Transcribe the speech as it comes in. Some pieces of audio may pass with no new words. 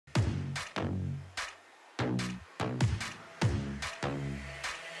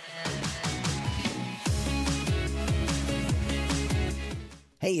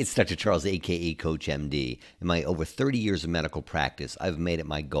Hey, it's Dr. Charles, aka CoachMD. In my over 30 years of medical practice, I've made it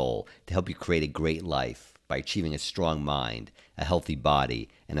my goal to help you create a great life by achieving a strong mind, a healthy body,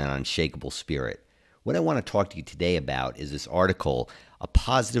 and an unshakable spirit. What I want to talk to you today about is this article, A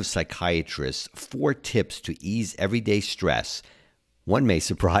Positive Psychiatrist's 4 Tips to Ease Everyday Stress. One may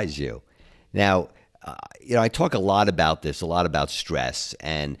surprise you. Now, I talk a lot about this, a lot about stress,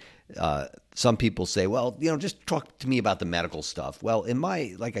 and some people say, well, just talk to me about the medical stuff. Well, in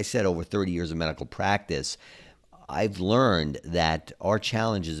my, like I said, over 30 years of medical practice, I've learned that our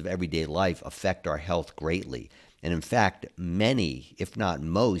challenges of everyday life affect our health greatly. And in fact, many, if not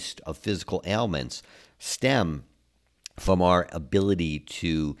most, of physical ailments stem from our ability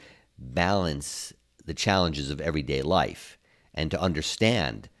to balance the challenges of everyday life and to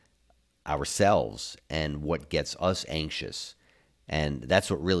understand ourselves and what gets us anxious. And that's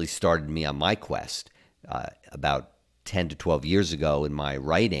what really started me on my quest about 10 to 12 years ago in my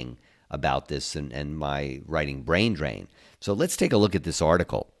writing about this and my writing Brain Drain. So let's take a look at this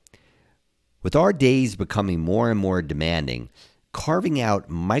article. With our days becoming more and more demanding, carving out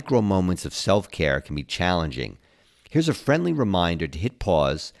micro moments of self-care can be challenging. Here's a friendly reminder to hit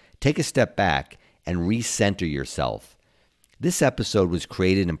pause, take a step back, and recenter yourself. This episode was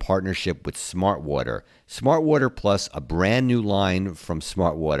created in partnership with Smartwater. Smartwater Plus, a brand new line from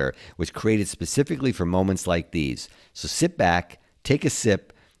Smartwater, was created specifically for moments like these. So sit back, take a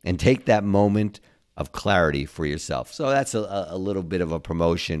sip, and take that moment of clarity for yourself. So that's a little bit of a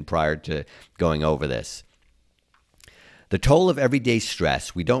promotion prior to going over this. The toll of everyday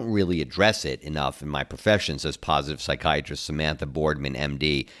stress, we don't really address it enough in my profession, says positive psychiatrist Samantha Boardman,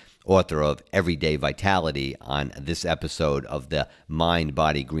 MD, author of Everyday Vitality, on this episode of the Mind,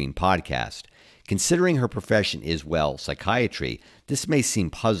 Body, Green podcast. Considering her profession is, well, psychiatry, this may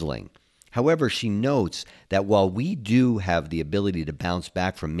seem puzzling. However, she notes that while we do have the ability to bounce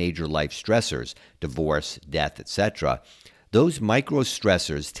back from major life stressors, divorce, death, etc., those micro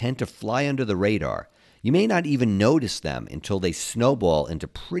stressors tend to fly under the radar. You may not even notice them until they snowball into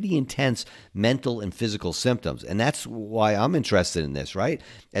pretty intense mental and physical symptoms. And that's why I'm interested in this, right?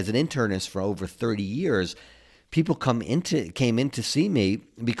 As an internist for over 30 years, people came in to see me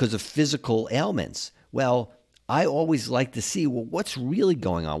because of physical ailments. Well, I always like to see, well, what's really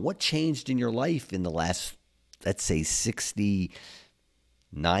going on? What changed in your life in the last, let's say, 60,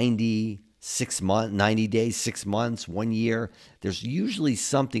 90, 90 days, 6 months, 1 year? There's usually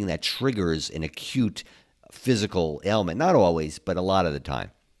something that triggers an acute physical ailment. Not always, but a lot of the time.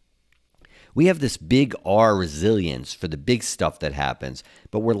 We have this big R resilience for the big stuff that happens,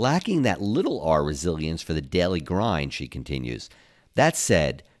 but we're lacking that little R resilience for the daily grind, she continues. That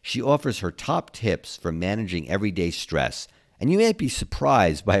said, she offers her top tips for managing everyday stress, and you may be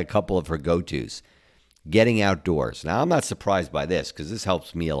surprised by a couple of her go-tos. Getting outdoors. Now, I'm not surprised by this because this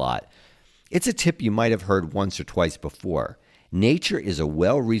helps me a lot. It's a tip you might have heard once or twice before. Nature is a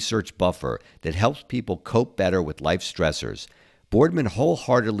well-researched buffer that helps people cope better with life stressors. Boardman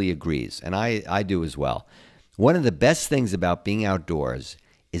wholeheartedly agrees, and I do as well. One of the best things about being outdoors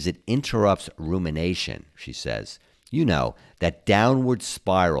is it interrupts rumination, she says. You know, that downward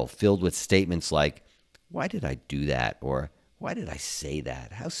spiral filled with statements like, why did I do that? Or why did I say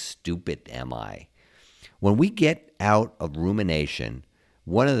that? How stupid am I? When we get out of rumination,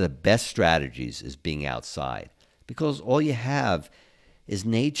 one of the best strategies is being outside, because all you have is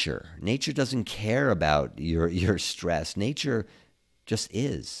nature. Nature doesn't care about your stress. Nature just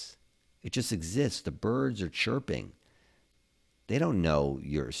is. It just exists. The birds are chirping. They don't know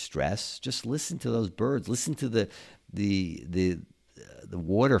your stress. Just listen to those birds. Listen to the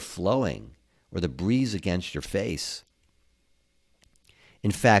water flowing or the breeze against your face.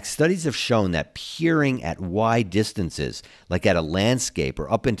 In fact, studies have shown that peering at wide distances, like at a landscape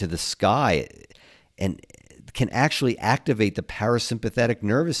or up into the sky, and can actually activate the parasympathetic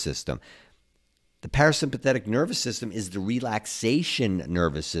nervous system. The parasympathetic nervous system is the relaxation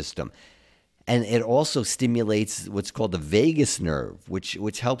nervous system. And it also stimulates what's called the vagus nerve,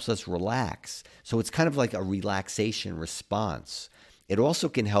 which helps us relax. So it's kind of like a relaxation response. It also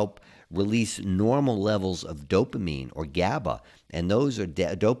can help release normal levels of dopamine or GABA. And those are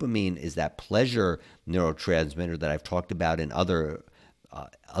dopamine is that pleasure neurotransmitter that I've talked about in other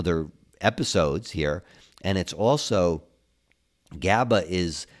episodes here. And it's also, GABA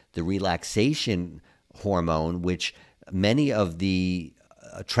is the relaxation hormone, which many of the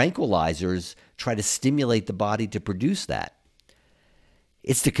tranquilizers try to stimulate the body to produce that.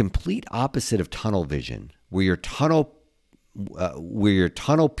 It's the complete opposite of tunnel vision, where your tunnel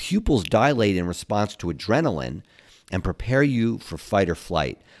pupils dilate in response to adrenaline and prepare you for fight or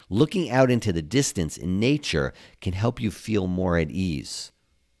flight. Looking out into the distance in nature can help you feel more at ease.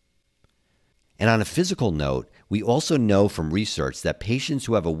 And on a physical note, we also know from research that patients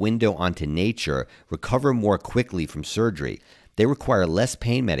who have a window onto nature recover more quickly from surgery. They require less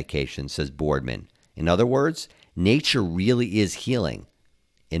pain medication, says Boardman. In other words, nature really is healing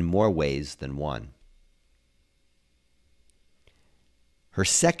in more ways than one. Her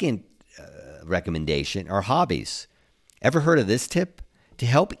second recommendation are hobbies. Ever heard of this tip? To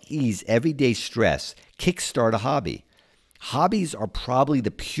help ease everyday stress, kickstart a hobby. Hobbies are probably the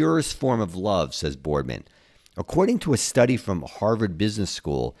purest form of love, says Boardman. According to a study from Harvard Business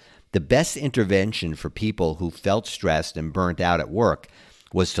School, the best intervention for people who felt stressed and burnt out at work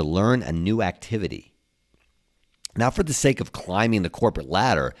was to learn a new activity. Not for the sake of climbing the corporate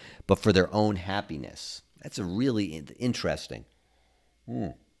ladder, but for their own happiness. That's a really interesting.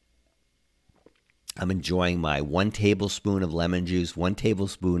 I'm enjoying my 1 tablespoon of lemon juice, 1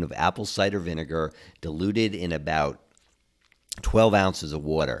 tablespoon of apple cider vinegar, diluted in about 12 ounces of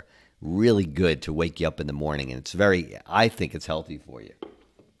water. Really good to wake you up in the morning, and I think it's healthy for you.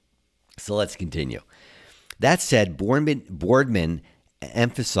 So let's continue. That said, Boardman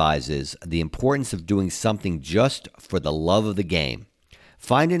emphasizes the importance of doing something just for the love of the game.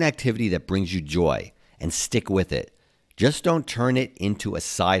 Find an activity that brings you joy and stick with it. Just don't turn it into a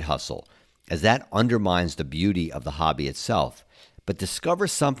side hustle, as that undermines the beauty of the hobby itself. But discover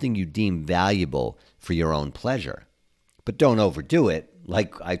something you deem valuable for your own pleasure. But don't overdo it,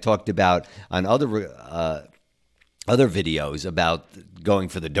 like I talked about on other videos about going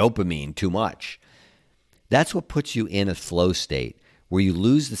for the dopamine too much. That's what puts you in a flow state where you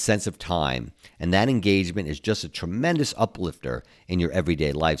lose the sense of time, and that engagement is just a tremendous uplifter in your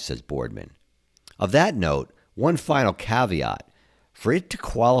everyday life, says Boardman. Of that note, one final caveat. For it to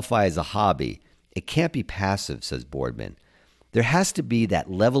qualify as a hobby, it can't be passive, says Boardman. There has to be that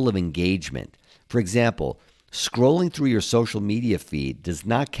level of engagement. For example, scrolling through your social media feed does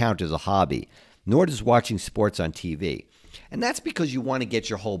not count as a hobby, nor does watching sports on TV. And that's because you want to get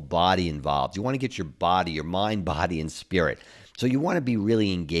your whole body involved. You want to get your body, your mind, body, and spirit. So you want to be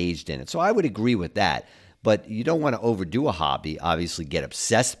really engaged in it. So I would agree with that. But you don't want to overdo a hobby, obviously get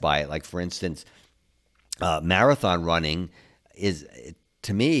obsessed by it. Like, for instance, marathon running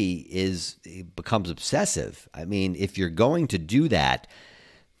becomes obsessive. I mean, if you're going to do that,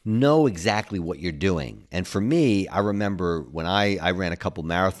 know exactly what you're doing. And for me, I remember when I ran a couple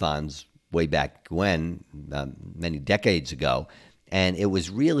marathons way back when, many decades ago, and it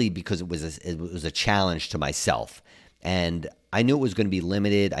was really because it was a challenge to myself. And I knew it was going to be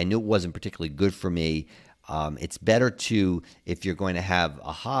limited. I knew it wasn't particularly good for me. It's better to, if you're going to have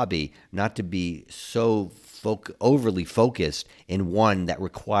a hobby, not to be so overly focused in one that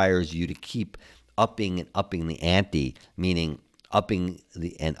requires you to keep upping the ante, meaning upping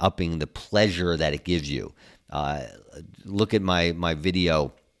the pleasure that it gives you. Look at my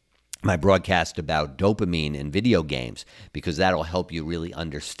video, my broadcast about dopamine in video games, because that'll help you really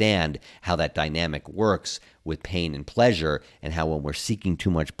understand how that dynamic works with pain and pleasure, and how when we're seeking too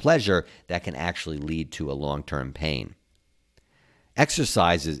much pleasure, that can actually lead to a long-term pain.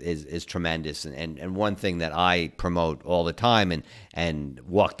 Exercise is tremendous, and one thing that I promote all the time, and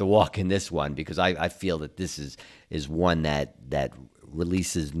walk the walk in this one, because I feel that this is one that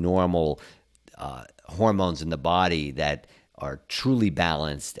releases normal hormones in the body that are truly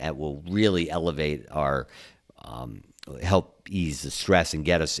balanced and will really elevate our help ease the stress and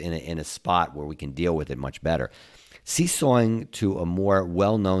get us in a spot where we can deal with it much better. Seesawing to a more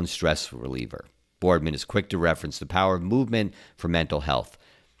well-known stress reliever. Boardman is quick to reference the power of movement for mental health.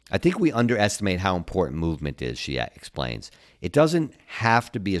 I think we underestimate how important movement is, she explains. It doesn't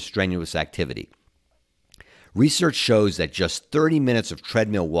have to be a strenuous activity. Research shows that just 30 minutes of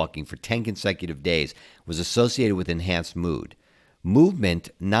treadmill walking for 10 consecutive days was associated with enhanced mood.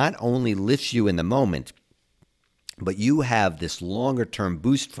 Movement not only lifts you in the moment, but you have this longer-term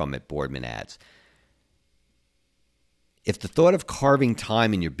boost from it, Boardman adds. If the thought of carving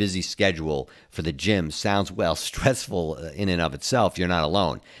time in your busy schedule for the gym sounds, well, stressful in and of itself, you're not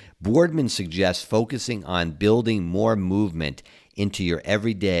alone. Boardman suggests focusing on building more movement into your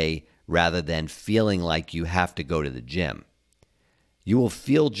everyday rather than feeling like you have to go to the gym. You will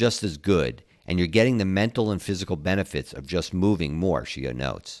feel just as good, and you're getting the mental and physical benefits of just moving more, she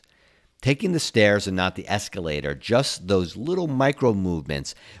notes. Taking the stairs and not the escalator, just those little micro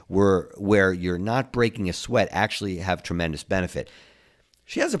movements where you're not breaking a sweat actually have tremendous benefit.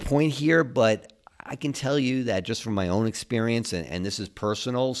 She has a point here, but I can tell you that just from my own experience, and this is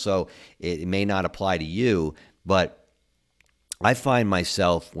personal, so it may not apply to you, but I find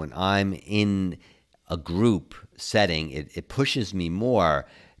myself when I'm in a group setting, it pushes me more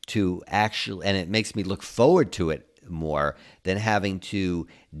to actually, and it makes me look forward to it more than having to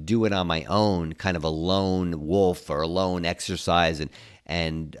do it on my own, kind of a lone wolf or a lone exercise.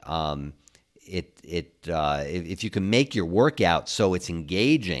 And if you can make your workout so it's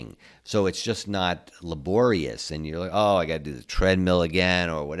engaging, so it's just not laborious, and you're like, oh, I got to do the treadmill again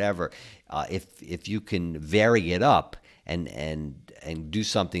or whatever. If you can vary it up and do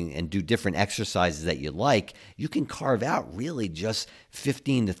something and do different exercises that you like, you can carve out really just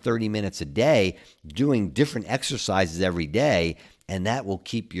 15 to 30 minutes a day doing different exercises every day, and that will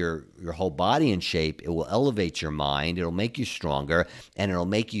keep your whole body in shape. It will elevate your mind. It'll make you stronger, and it'll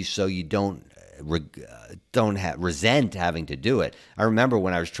make you so you don't resent having to do it. I remember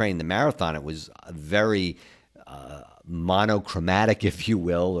when I was training the marathon, it was very monochromatic, if you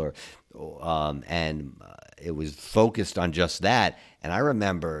will, and it was focused on just that. And I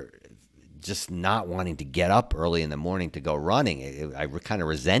remember just not wanting to get up early in the morning to go running. I kind of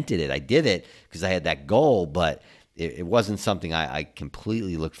resented it. I did it because I had that goal, but it wasn't something I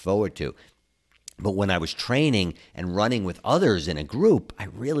completely looked forward to. But when I was training and running with others in a group, I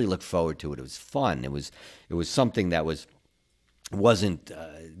really looked forward to it. It was fun. It was something that wasn't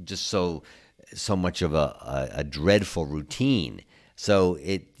just so much of a dreadful routine. So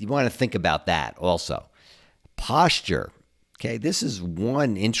you want to think about that also. Posture. Okay, this is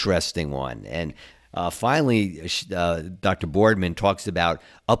one interesting one. And finally, Dr. Boardman talks about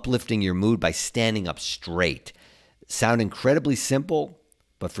uplifting your mood by standing up straight. Sound incredibly simple,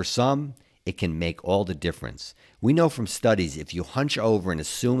 but for some, it can make all the difference. We know from studies, if you hunch over and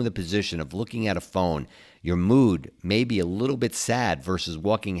assume the position of looking at a phone, your mood may be a little bit sad versus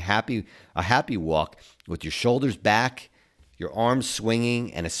walking a happy walk with your shoulders back, your arms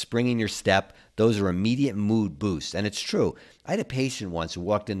swinging, and a spring in your step. Those are immediate mood boosts. And it's true. I had a patient once who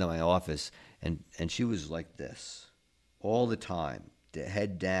walked into my office, and she was like this all the time, the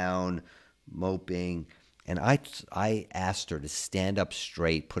head down, moping. And I asked her to stand up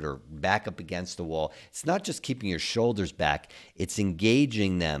straight, put her back up against the wall. It's not just keeping your shoulders back. It's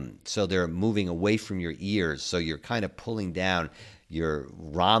engaging them so they're moving away from your ears. So you're kind of pulling down your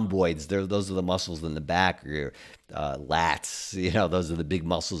rhomboids. Those are the muscles in the back, or your lats. Those are the big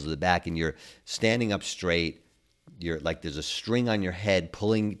muscles of the back. And you're standing up straight. You're like there's a string on your head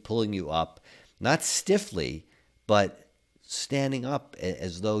pulling you up, not stiffly, but standing up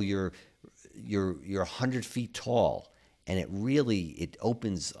as though you're 100 feet tall, and it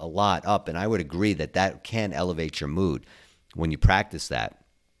opens a lot up. And I would agree that can elevate your mood when you practice that.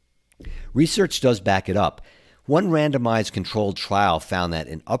 Research does back it up. One randomized controlled trial found that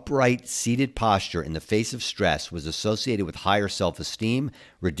an upright seated posture in the face of stress was associated with higher self-esteem,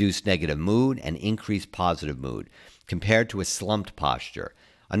 reduced negative mood, and increased positive mood compared to a slumped posture.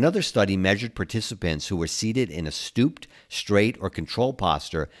 Another study measured participants who were seated in a stooped, straight, or controlled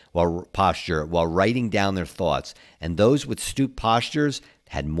posture while writing down their thoughts, and those with stooped postures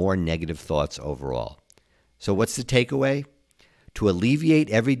had more negative thoughts overall. So what's the takeaway? To alleviate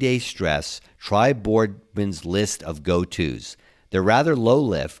everyday stress, try Boardman's list of go-tos. They're rather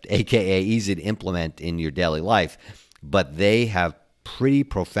low-lift, aka easy to implement in your daily life, but they have pretty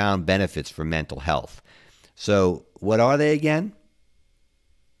profound benefits for mental health. So what are they again?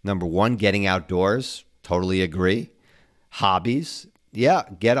 Number one, getting outdoors. Totally agree. Hobbies. Yeah,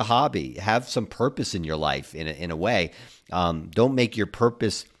 get a hobby. Have some purpose in your life in a way. Don't make your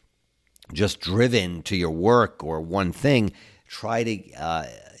purpose just driven to your work or one thing. Try to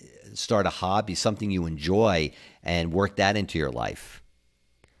start a hobby, something you enjoy, and work that into your life.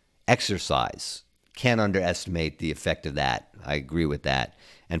 Exercise. Can't underestimate the effect of that. I agree with that.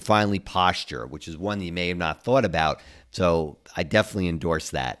 And finally, posture, which is one that you may have not thought about. So I definitely endorse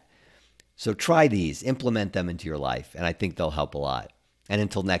that. So try these, implement them into your life, and I think they'll help a lot. And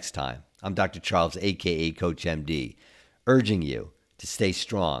until next time, I'm Dr. Charles, a.k.a. CoachMD, urging you to stay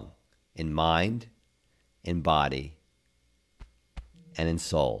strong in mind, in body, and in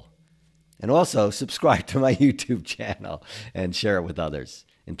soul. And also subscribe to my YouTube channel and share it with others.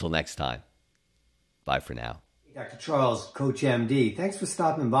 Until next time, bye for now. Dr. Charles, CoachMD. Thanks for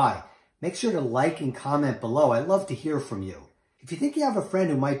stopping by. Make sure to like and comment below. I'd love to hear from you. If you think you have a friend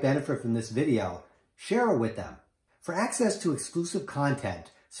who might benefit from this video, share it with them. For access to exclusive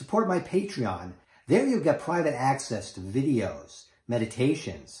content, support my Patreon. There you'll get private access to videos,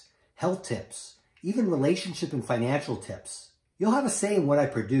 meditations, health tips, even relationship and financial tips. You'll have a say in what I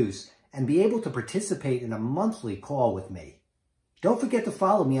produce and be able to participate in a monthly call with me. Don't forget to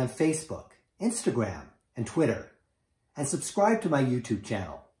follow me on Facebook, Instagram, and Twitter, and subscribe to my YouTube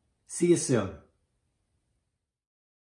channel. See you soon.